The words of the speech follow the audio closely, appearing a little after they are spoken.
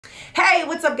Hey,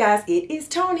 what's up guys? It is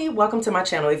Toni. Welcome to my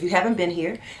channel. If you haven't been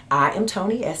here, I am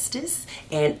Toni Estes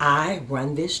and I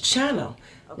run this channel.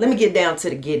 Let me get down to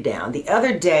the get down. The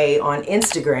other day on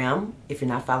Instagram, if you're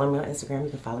not following me on Instagram, you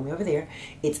can follow me over there.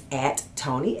 It's at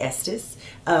Toni Estes.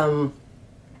 I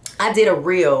did a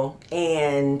reel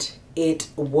and it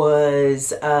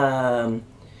was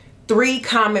 3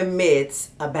 common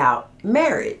myths about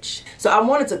marriage. So I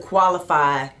wanted to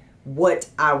qualify what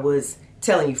I was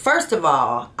telling you. First of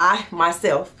all, I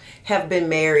myself have been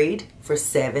married for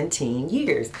 17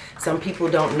 years. Some people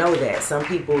don't know that. Some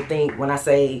people think when I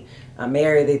say I'm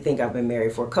married, they think I've been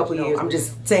married for a couple years. I'm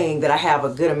just saying that I have a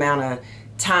good amount of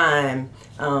time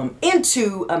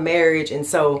into a marriage, and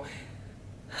so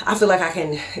I feel like I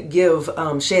can give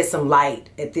shed some light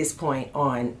at this point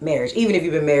on marriage. Even if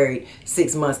you've been married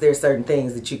 6 months, there are certain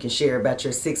things that you can share about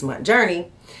your 6-month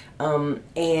journey.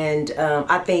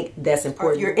 I think that's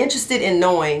important. If you're interested in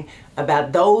knowing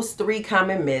about those 3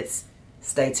 common myths,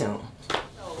 stay tuned.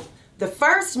 The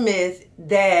first myth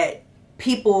that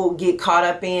people get caught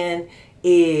up in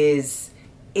is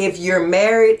if you're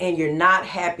married and you're not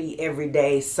happy every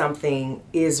day, something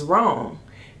is wrong.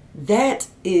 That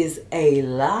is a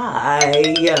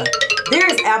lie.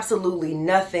 There is absolutely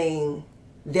nothing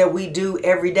that we do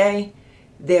every day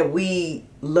that we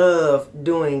love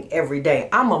doing every day.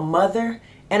 I'm a mother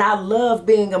and I love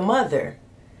being a mother.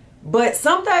 But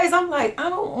some days I'm like, I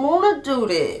don't want to do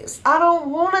this. I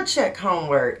don't want to check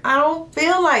homework. I don't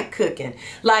feel like cooking.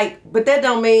 But that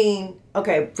don't mean,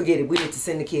 okay, forget it. We need to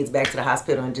send the kids back to the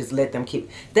hospital and just let them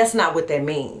keep. That's not what that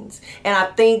means. And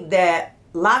I think that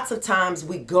lots of times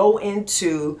we go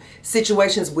into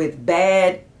situations with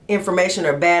bad information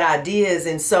or bad ideas,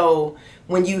 and so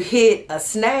when you hit a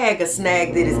snag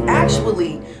that is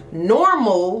actually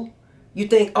normal, you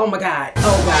think, oh my God,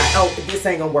 oh this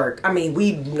ain't gonna work. I mean,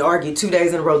 we argued 2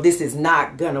 days in a row, this is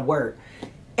not gonna work.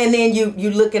 And then you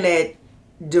looking at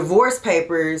divorce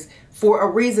papers for a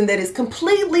reason that is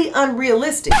completely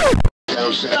unrealistic.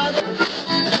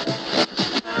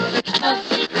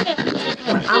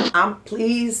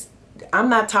 I'm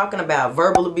not talking about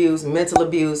verbal abuse, mental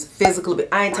abuse, physical abuse.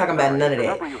 I ain't talking about none of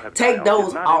that. Take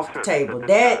those off the table.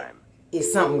 That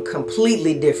is something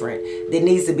completely different that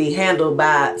needs to be handled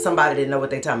by somebody that know what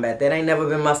they're talking about. That ain't never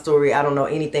been my story. I don't know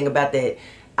anything about that.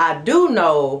 I do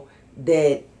know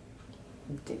that,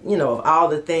 you know, of all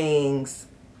the things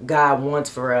God wants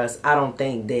for us, I don't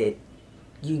think that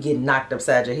you get knocked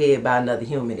upside your head by another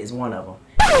human is one of them.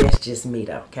 That's just me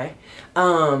though, okay?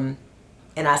 And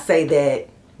I say that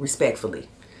respectfully.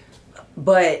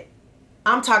 But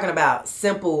I'm talking about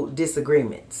simple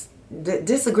disagreements.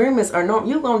 Disagreements are no,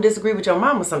 you're going to disagree with your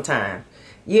mama sometime.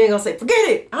 You ain't going to say, forget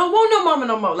it, I don't want no mama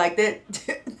no more. Like that,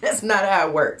 that's not how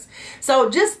it works. So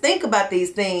just think about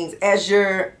these things as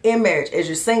you're in marriage, as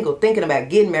you're single, thinking about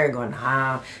getting married, going,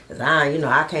 you know,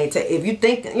 I can't take, if you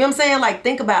think, you know what I'm saying? Like,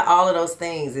 think about all of those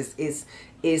things.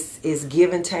 It's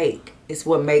give and take. It's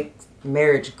what makes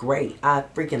marriage great. I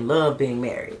freaking love being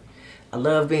married. I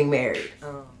love being married.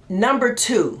 Number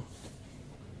 2,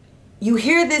 you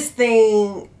hear this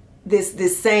thing,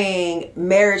 this saying,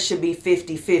 marriage should be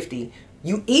 50-50.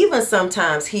 You even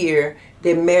sometimes hear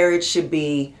that marriage should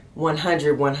be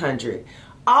 100-100.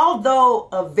 Although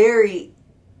a very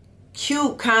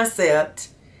cute concept,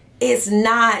 it's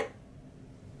not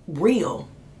real.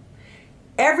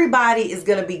 Everybody is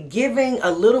going to be giving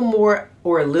a little more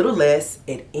or a little less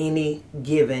at any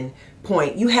given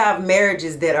point. You have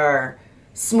marriages that are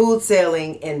smooth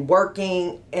sailing and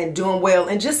working and doing well,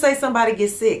 and just say somebody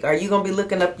gets sick. Are you going to be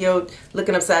looking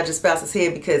upside your spouse's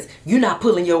head because you're not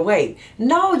pulling your weight?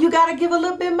 No, you got to give a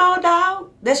little bit more, dog.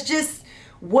 That's just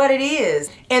what it is.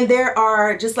 And there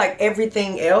are, just like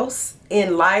everything else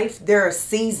in life, there are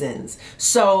seasons.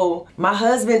 So my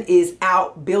husband is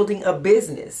out building a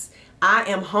business. I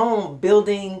am home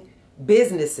building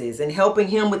businesses and helping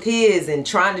him with his and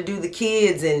trying to do the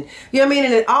kids, and you know what I mean?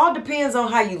 And it all depends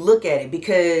on how you look at it,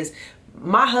 because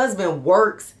my husband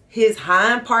works his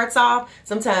hind parts off.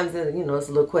 Sometimes, you know, it's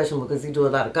a little questionable because he do a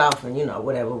lot of golfing, you know,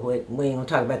 whatever, but we ain't gonna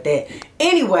talk about that.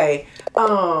 Anyway,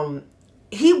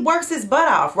 he works his butt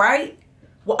off, right?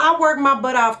 Well, I work my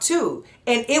butt off too.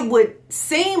 And it would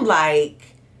seem like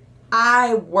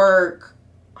I work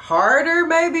harder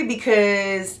maybe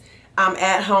because I'm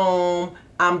at home,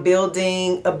 I'm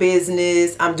building a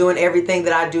business, I'm doing everything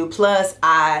that I do. Plus, you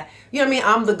know what I mean?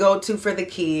 I'm the go-to for the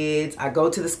kids. I go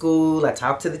to the school, I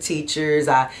talk to the teachers,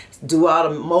 I do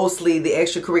mostly the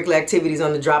extracurricular activities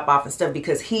on the drop-off and stuff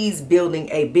because he's building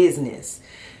a business.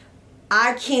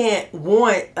 I can't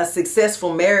want a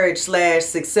successful marriage /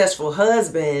 successful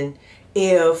husband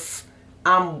if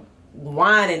I'm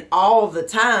whining all the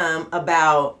time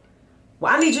about,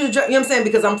 well, I need you to, you know what I'm saying?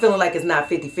 Because I'm feeling like it's not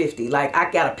 50-50. Like,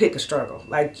 I got to pick a struggle.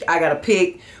 Like, I got to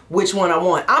pick which one I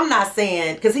want. I'm not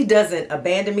saying, because he doesn't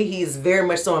abandon me. He's very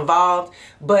much so involved.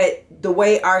 But the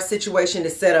way our situation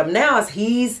is set up now is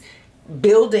he's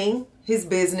building his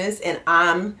business and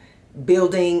I'm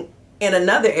building in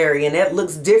another area. And that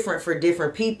looks different for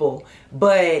different people.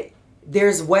 But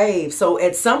there's waves. So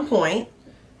at some point,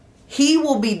 he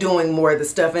will be doing more of the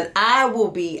stuff and I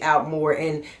will be out more.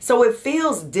 And so it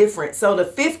feels different. So the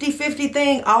 50-50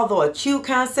 thing, although a cute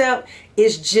concept,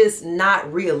 is just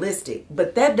not realistic.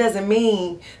 But that doesn't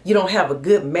mean you don't have a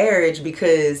good marriage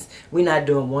because we're not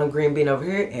doing one green bean over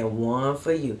here and one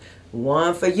for you.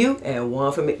 One for you and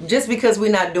one for me. Just because we're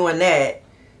not doing that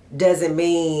doesn't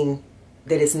mean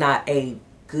that it's not a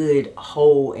good,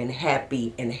 whole, and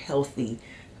happy and healthy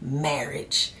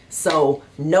marriage. So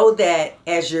know that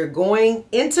as you're going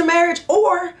into marriage,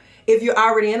 or if you're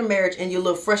already in a marriage and you're a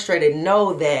little frustrated,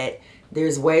 know that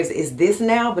there's waves. It's this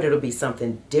now, but it'll be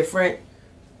something different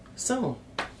soon.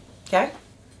 Okay?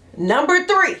 Number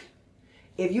 3.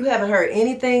 If you haven't heard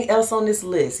anything else on this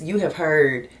list, you have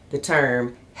heard the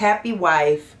term happy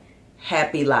wife,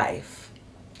 happy life.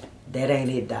 That ain't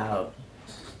it, dog.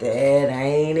 That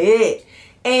ain't it.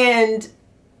 And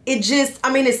it just,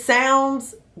 I mean, it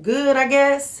sounds good, I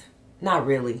guess. Not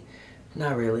really.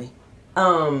 Not really.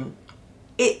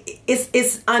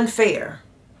 It's unfair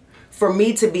for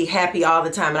me to be happy all the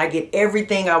time and I get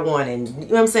everything I want and, you know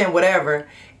what I'm saying, whatever.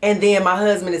 And then my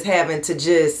husband is having to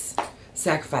just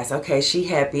sacrifice. Okay, she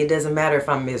happy. It doesn't matter if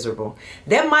I'm miserable.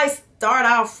 That might start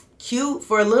off cute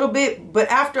for a little bit, but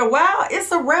after a while,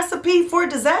 it's a recipe for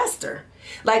disaster.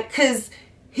 Like, because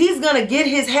he's going to get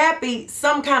his happy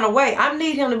some kind of way. I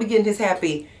need him to be getting his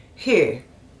happy here,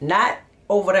 not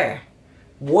over there.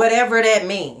 Whatever that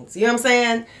means. You know what I'm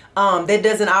saying? That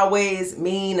doesn't always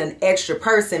mean an extra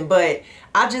person, but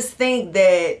I just think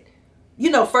that,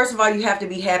 you know, first of all, you have to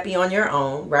be happy on your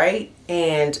own, right?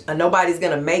 And nobody's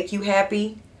going to make you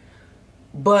happy,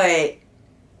 but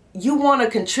you want to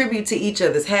contribute to each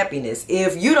other's happiness.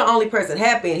 If you're the only person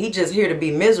happy and he's just here to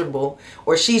be miserable,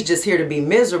 or she's just here to be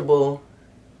miserable,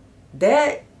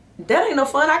 that ain't no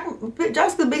fun. I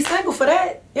just could be single for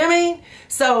that. You know what I mean?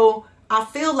 So I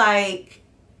feel like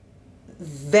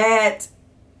that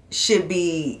should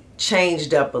be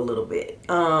changed up a little bit.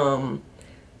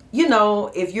 You know,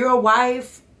 if you're a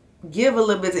wife, give a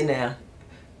little bit. Now,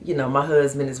 you know, my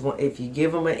husband is one. If you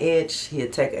give him an inch, he'll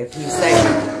take. If you say,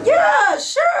 yeah,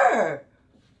 sure,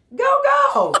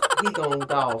 go, he gonna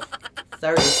golf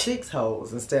 36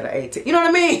 holes instead of 18. You know what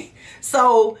I mean?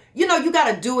 So, you know, you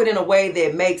got to do it in a way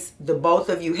that makes the both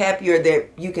of you happier, that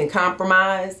you can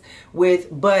compromise with,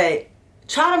 but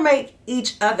try to make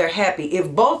each other happy. If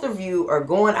both of you are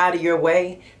going out of your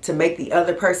way to make the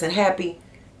other person happy,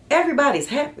 everybody's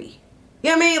happy. You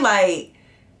know what I mean? Like,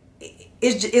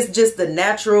 it's just the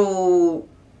natural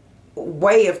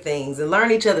way of things, and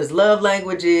learn each other's love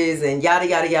languages and yada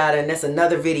yada yada, and that's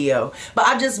another video. But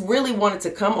I just really wanted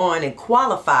to come on and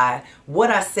qualify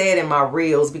what I said in my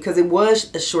reels, because it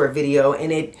was a short video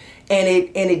and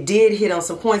it did hit on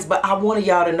some points, but I wanted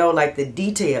y'all to know like the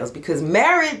details, because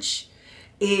marriage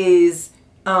is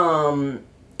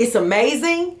it's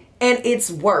amazing and it's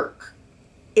work.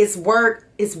 It's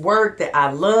work that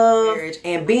I love. Marriage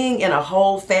and being in a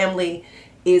whole family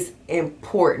is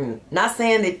important. Not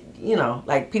saying that, you know,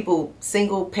 like people,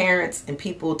 single parents and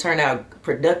people turn out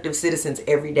productive citizens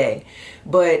every day,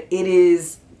 but it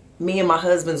is me and my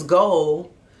husband's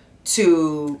goal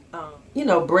to, you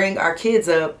know, bring our kids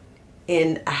up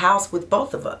in a house with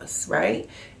both of us, right?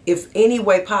 If any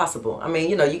way possible. I mean,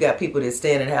 you know, you got people that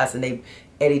stand in the house and they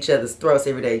at each other's throats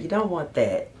every day. You don't want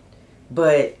that.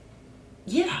 But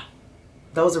yeah,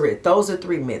 those are it. Those are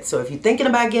 3 myths. So if you're thinking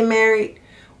about getting married,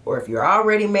 or if you're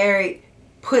already married,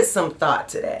 put some thought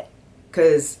to that.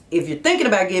 Because if you're thinking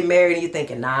about getting married and you're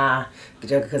thinking, nah,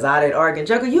 because I didn't argue,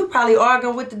 Joker, you probably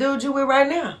arguing with the dude you with right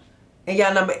now. And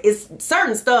y'all know, it's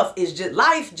certain stuff is just,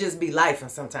 life just be life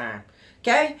sometimes.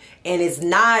 Okay? And it's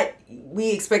not,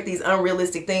 we expect these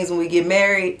unrealistic things when we get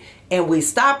married, and we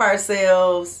stop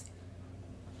ourselves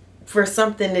for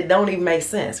something that don't even make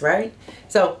sense, right?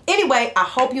 So anyway, I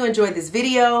hope you enjoyed this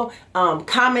video.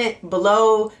 Comment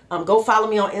below. Go follow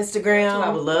me on Instagram. I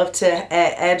would love to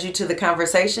add you to the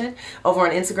conversation over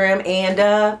on Instagram.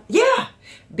 And yeah,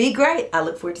 be great. I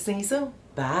look forward to seeing you soon.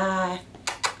 Bye.